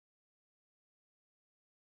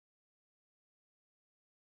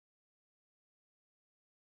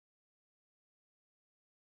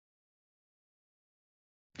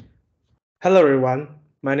Hello everyone,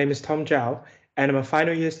 my name is Tom Zhao, and I'm a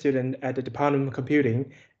final year student at the Department of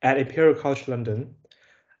Computing at Imperial College London.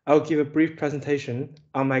 I'll give a brief presentation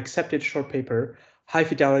on my accepted short paper,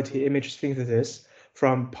 High-Fidelity Image Synthesis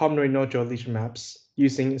from Pulmonary Nodule Lesion Maps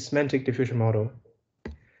using Semantic Diffusion model.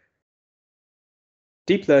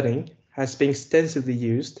 Deep learning has been extensively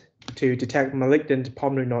used to detect malignant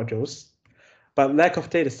pulmonary nodules, but lack of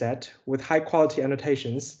dataset with high-quality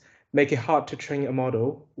annotations make it hard to train a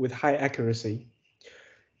model with high accuracy.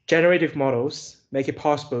 Generative models make it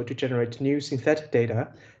possible to generate new synthetic data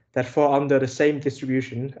that fall under the same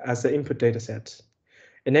distribution as the input dataset,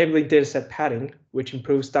 enabling dataset padding, which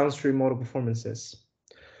improves downstream model performances.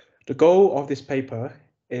 The goal of this paper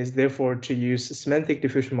is therefore to use semantic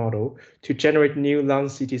diffusion model to generate new lung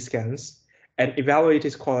CT scans and evaluate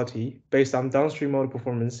its quality based on downstream model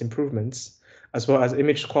performance improvements, as well as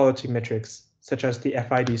image quality metrics, such as the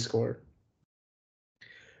FID score.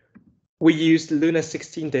 We used the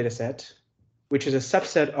LUNA-16 dataset, which is a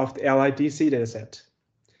subset of the LIDC dataset.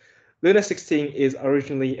 LUNA-16 is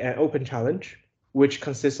originally an open challenge, which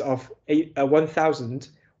consists of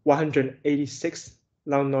 1,186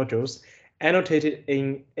 lung nodules annotated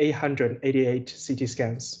in 888 CT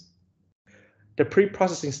scans. The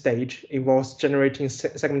pre-processing stage involves generating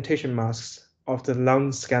segmentation masks of the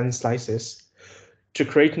lung scan slices. To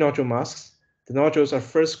create nodule masks, the nodules are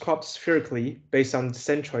first cropped spherically based on the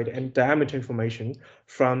centroid and diameter information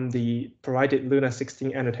from the provided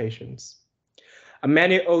LUNA-16 annotations. A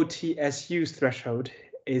manual OTSU threshold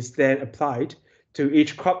is then applied to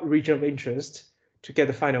each cropped region of interest to get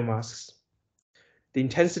the final masks. The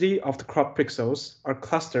intensity of the cropped pixels are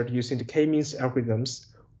clustered using the k-means algorithms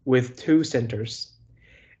with 2 centers,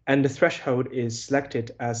 and the threshold is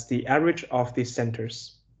selected as the average of these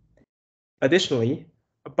centers. Additionally,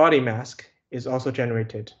 a body mask is also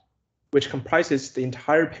generated, which comprises the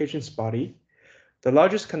entire patient's body. The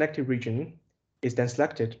largest connected region is then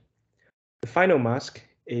selected. The final mask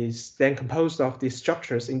is then composed of the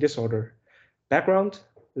structures in this order: background,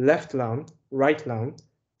 left lung, right lung,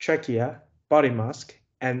 trachea, body mask,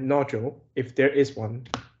 and nodule, if there is one.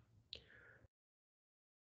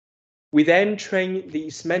 We then train the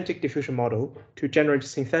semantic diffusion model to generate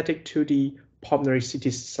synthetic 2D pulmonary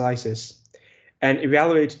CT slices and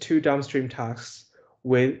evaluate 2 downstream tasks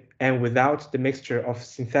with and without the mixture of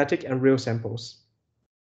synthetic and real samples.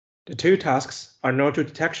 The 2 tasks are nodule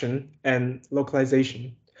detection and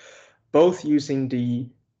localization, both using the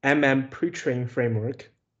pre-train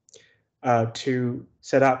framework to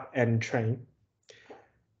set up and train.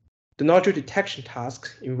 The nodule detection task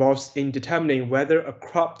involves in determining whether a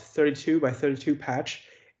cropped 32 by 32 patch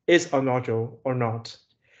is a nodule or not,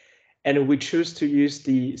 and we choose to use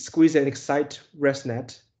the squeeze and excite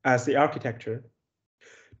ResNet as the architecture.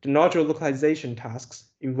 The nodule localization tasks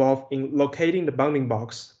involve in locating the bounding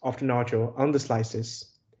box of the nodule on the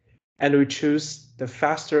slices, and we choose the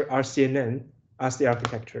faster RCNN as the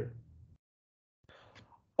architecture.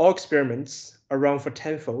 All experiments are run for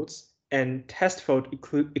 10 folds, and test fold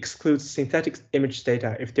excludes synthetic image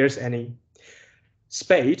data if there's any.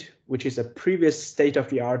 SPADE, which is a previous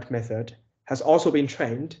state-of-the-art method, has also been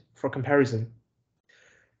trained for comparison.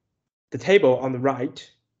 The table on the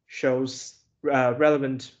right shows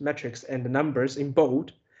relevant metrics, and the numbers in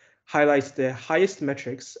bold highlights the highest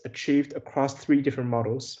metrics achieved across 3 different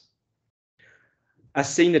models.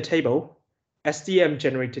 As seen in the table,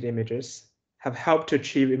 SDM-generated images have helped to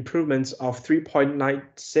achieve improvements of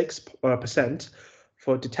 3.96%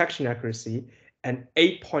 for detection accuracy and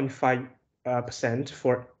 8.5%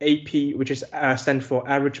 for AP, which is stands for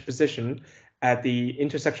average position at the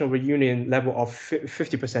intersection over union level of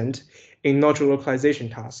 50% in nodule localization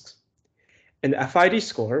tasks. And the FID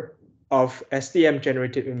score of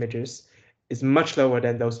SDM-generated images is much lower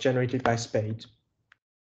than those generated by SPADE.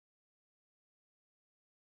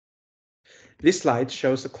 This slide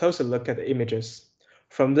shows a closer look at the images.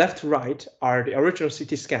 From left to right are the original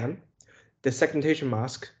CT scan, the segmentation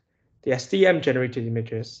mask, the SDM-generated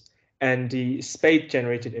images, and the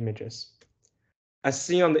SPADE-generated images. As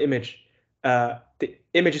seen on the image, the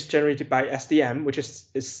images generated by SDM, which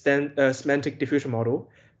is a semantic diffusion model,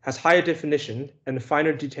 has higher definition and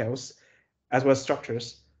finer details, as well as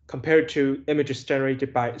structures, compared to images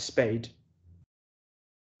generated by SPADE.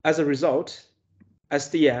 As a result,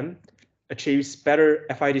 SDM achieves better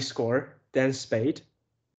FID score than SPADE,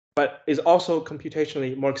 but is also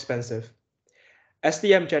computationally more expensive.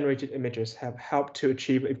 SDM-generated images have helped to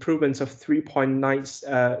achieve improvements of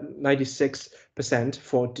 3.96%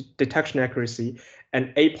 for detection accuracy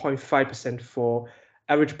and 8.5% for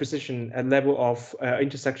average precision at level of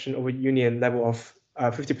intersection over union level of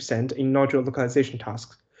 50% in nodule localization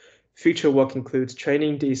tasks. Future work includes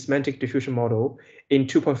training the semantic diffusion model in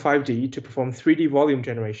 2.5D to perform 3D volume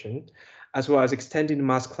generation, as well as extending the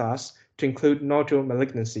mask class to include nodule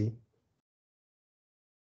malignancy.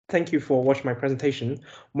 Thank you for watching my presentation.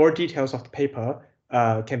 More details of the paper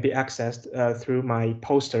can be accessed through my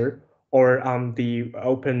poster or on the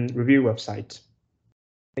Open Review website.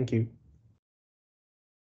 Thank you.